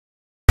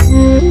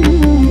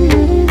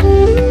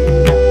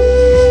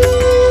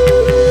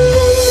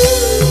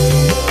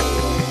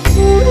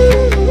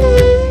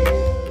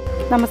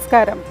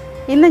നമസ്കാരം.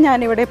 ഇന്ന്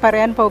ഞാനിവിടെ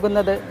പറയാൻ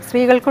പോകുന്നത്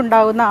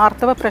സ്ത്രീകൾക്കുണ്ടാകുന്ന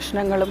ആർത്തവ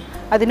പ്രശ്നങ്ങളും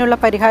അതിനുള്ള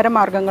പരിഹാര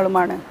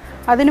മാർഗങ്ങളുമാണ്.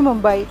 അതിനു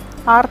മുമ്പായി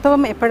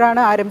ആർത്തവം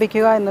എപ്പോഴാണ്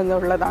ആരംഭിക്കുക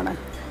എന്നുള്ളതാണ്.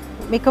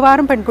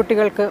 മിക്കവാറും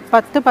പെൺകുട്ടികൾക്ക്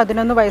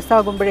 10-11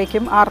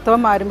 വയസ്സാകുമ്പോഴേക്കും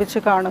ആർത്തവം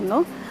ആരംഭിച്ച്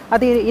കാണുന്നു.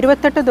 അത്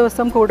 28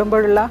 ദിവസം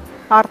കൂടുമ്പോഴുള്ള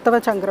ആർത്തവ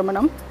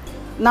ചംക്രമണം,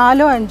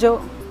 4-5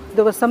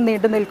 ദിവസം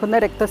നീണ്ടു നിൽക്കുന്ന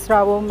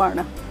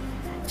രക്തസ്രാവവുമാണ്.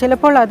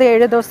 ചിലപ്പോൾ അത്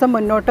 7 ദിവസം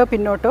മുന്നോട്ടോ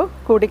പിന്നോട്ടോ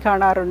കൂടി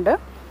കാണാറുണ്ട്.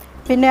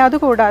 പിന്നെ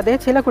അതുകൂടാതെ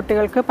ചില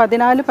കുട്ടികൾക്ക്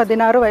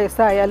 14-16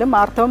 വയസ്സായാലും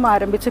ആർത്തവം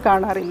ആരംഭിച്ച്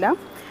കാണാറില്ല.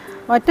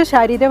 മറ്റ്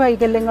ശാരീരിക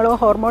വൈകല്യങ്ങളോ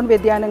ഹോർമോൺ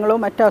വ്യതിയാനങ്ങളോ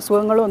മറ്റ്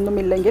അസുഖങ്ങളോ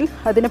ഒന്നുമില്ലെങ്കിൽ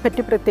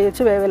അതിനെപ്പറ്റി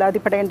പ്രത്യേകിച്ച്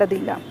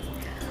വേവലാതിപ്പെടേണ്ടതില്ല.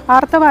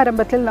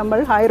 ആർത്തവാരംഭത്തിൽ നമ്മൾ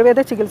ആയുർവേദ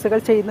ചികിത്സകൾ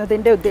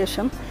ചെയ്യുന്നതിൻ്റെ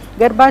ഉദ്ദേശം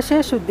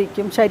ഗർഭാശയ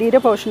ശുദ്ധിക്കും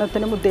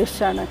ശരീരപോഷണത്തിനും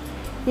ഉദ്ദേശിച്ചാണ്.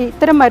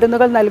 ഇത്തരം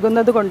മരുന്നുകൾ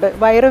നൽകുന്നത് കൊണ്ട്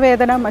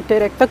വയറുവേദന, മറ്റ്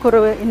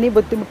രക്തക്കുറവ് എന്നീ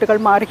ബുദ്ധിമുട്ടുകൾ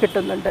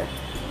മാറിക്കിട്ടുന്നുണ്ട്.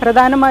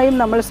 പ്രധാനമായും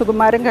നമ്മൾ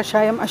സുകുമാരൻ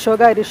കഷായം,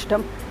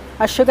 അശോകാരിഷ്ടം,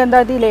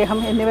 അശ്വഗന്ധാദി ലേഹം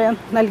എന്നിവ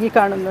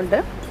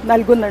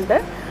നൽകുന്നുണ്ട്.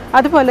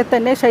 അതുപോലെ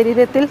തന്നെ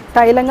ശരീരത്തിൽ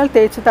തൈലങ്ങൾ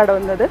തേച്ച്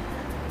തടവുന്നത്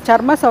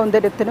ചർമ്മ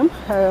സൗന്ദര്യത്തിനും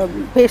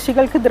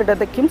പേശികൾക്ക്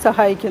ദൃഢതയ്ക്കും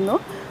സഹായിക്കുന്നു.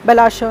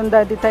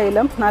 ബലാശ്വഗന്ധാദി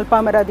തൈലം,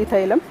 നാൽപ്പാമരാദി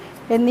തൈലം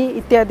എന്നീ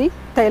ഇത്യാദി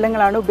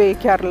തൈലങ്ങളാണ്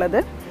ഉപയോഗിക്കാറുള്ളത്.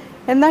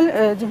 എന്നാൽ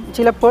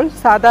ചിലപ്പോൾ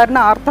സാധാരണ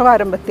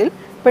ആർത്തവാരംഭത്തിൽ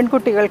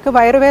പെൺകുട്ടികൾക്ക്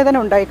വയറുവേദന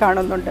ഉണ്ടായി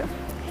കാണുന്നുണ്ട്.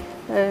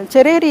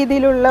 ചെറിയ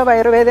രീതിയിലുള്ള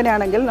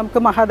വയറുവേദനയാണെങ്കിൽ നമുക്ക്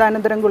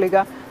മഹാദാനന്തരം ഗുളിക,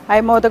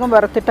 അയമോദകം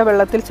വറുത്തിട്ട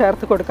വെള്ളത്തിൽ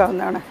ചേർത്ത്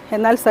കൊടുക്കാവുന്നതാണ്.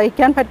 എന്നാൽ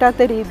സഹിക്കാൻ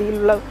പറ്റാത്ത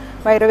രീതിയിലുള്ള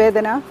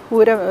വയറുവേദന,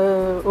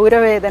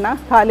 ഊരവേദന,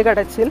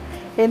 കാലുകടച്ചിൽ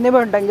എന്നിവ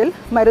ഉണ്ടെങ്കിൽ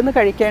മരുന്ന്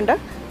കഴിക്കേണ്ട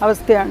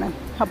അവസ്ഥയാണ്.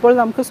 അപ്പോൾ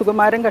നമുക്ക്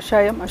സുകുമാരൻ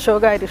കഷായം,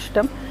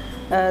 അശോകാരിഷ്ടം,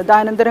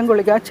 ദാനന്തരം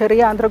ഗുളിക,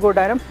 ചെറിയ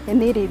ആന്ധ്രകൂടാരം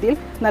എന്നീ രീതിയിൽ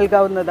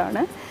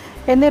നൽകാവുന്നതാണ്.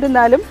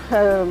 എന്നിരുന്നാലും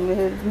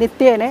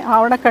നിത്യേന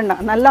ആവണക്കെണ്ണ,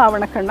 നല്ല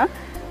ആവണക്കെണ്ണ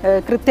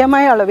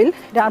കൃത്യമായ അളവിൽ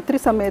രാത്രി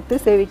സമയത്ത്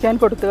സേവിക്കാൻ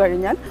കൊടുത്തു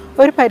കഴിഞ്ഞാൽ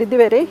ഒരു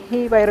പരിധിവരെ ഈ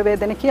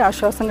വയറുവേദനയ്ക്ക്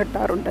ആശ്വാസം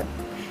കിട്ടാറുണ്ട്.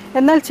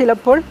 എന്നാൽ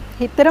ചിലപ്പോൾ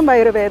ഇത്തരം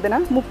വയറുവേദന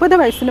 30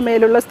 വയസ്സിന്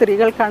മേലുള്ള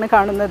സ്ത്രീകൾക്കാണ്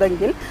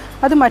കാണുന്നതെങ്കിൽ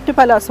അത് മറ്റു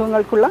പല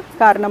അസുഖങ്ങൾക്കുള്ള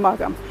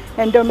കാരണമാകാം.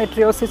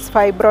 എൻഡോമെട്രിയോസിസ്,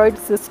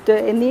 ഫൈബ്രോയിഡ്, സിസ്റ്റ്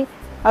എന്നീ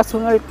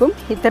അസുഖങ്ങൾക്കും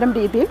ഇത്തരം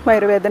രീതിയിൽ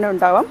വയറുവേദന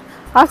ഉണ്ടാവാം.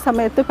 ആ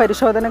സമയത്ത്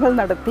പരിശോധനകൾ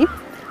നടത്തി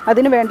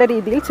അതിന് വേണ്ട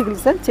രീതിയിൽ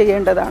ചികിത്സ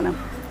ചെയ്യേണ്ടതാണ്.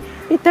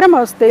 ഇത്തരം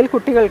അവസ്ഥയിൽ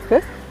കുട്ടികൾക്ക്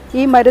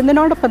ഈ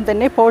മരുന്നിനോടൊപ്പം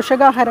തന്നെ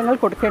പോഷകാഹാരങ്ങൾ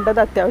കൊടുക്കേണ്ടത്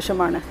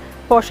അത്യാവശ്യമാണ്.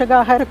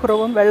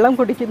 പോഷകാഹാരക്കുറവും വെള്ളം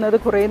കുടിക്കുന്നത്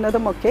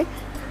കുറയുന്നതുമൊക്കെ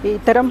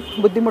ഇത്തരം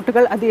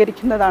ബുദ്ധിമുട്ടുകൾ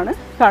അധികരിക്കുന്നതാണ്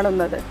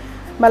കാണുന്നത്.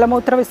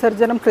 മലമൂത്ര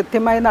വിസർജനം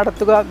കൃത്യമായി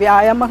നടത്തുക,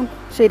 വ്യായാമം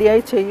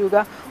ശരിയായി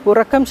ചെയ്യുക,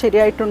 ഉറക്കം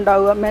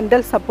ശരിയായിട്ടുണ്ടാവുക,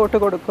 മെൻ്റൽ സപ്പോർട്ട്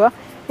കൊടുക്കുക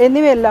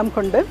എന്നിവയെല്ലാം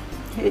കൊണ്ട്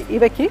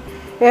ഇവയ്ക്ക്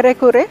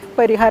ഏറെക്കുറെ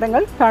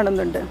പരിഹാരങ്ങൾ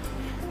കാണുന്നുണ്ട്.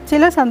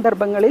 ചില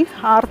സന്ദർഭങ്ങളിൽ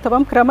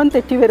ആർത്തവം ക്രമം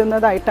തെറ്റി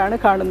വരുന്നതായിട്ടാണ്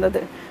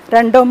കാണുന്നത്.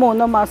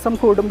 2-3 മാസം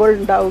കൂടുമ്പോൾ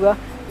ഉണ്ടാവുക,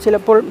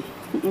 ചിലപ്പോൾ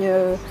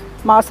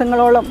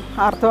മാസങ്ങളോളം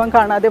ആർത്തവം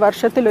കാണാതെ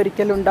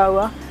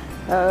വർഷത്തിലൊരിക്കലുണ്ടാവുക,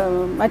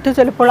 മറ്റു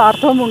ചിലപ്പോൾ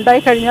ആർത്തവം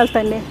ഉണ്ടായിക്കഴിഞ്ഞാൽ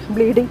തന്നെ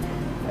ബ്ലീഡിങ്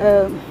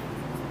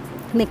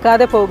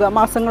നിൽക്കാതെ പോവുക,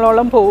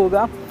 മാസങ്ങളോളം പോവുക.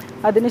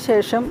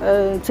 അതിനുശേഷം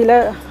ചില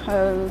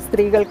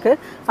സ്ത്രീകൾക്ക്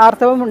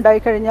ആർത്തവം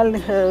ഉണ്ടായിക്കഴിഞ്ഞാൽ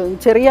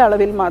ചെറിയ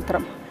അളവിൽ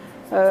മാത്രം,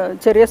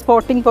 ചെറിയ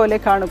സ്പോട്ടിംഗ് പോലെ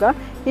കാണുക.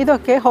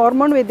 ഇതൊക്കെ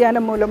ഹോർമോൺ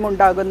വ്യതിയാനം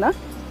മൂലമുണ്ടാകുന്ന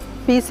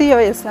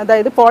PCOS,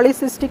 അതായത്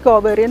പോളിസിസ്റ്റിക്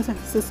ഓവേറിയൻ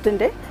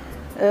സിസ്റ്റിൻ്റെ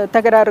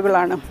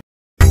തകരാറുകളാണ്.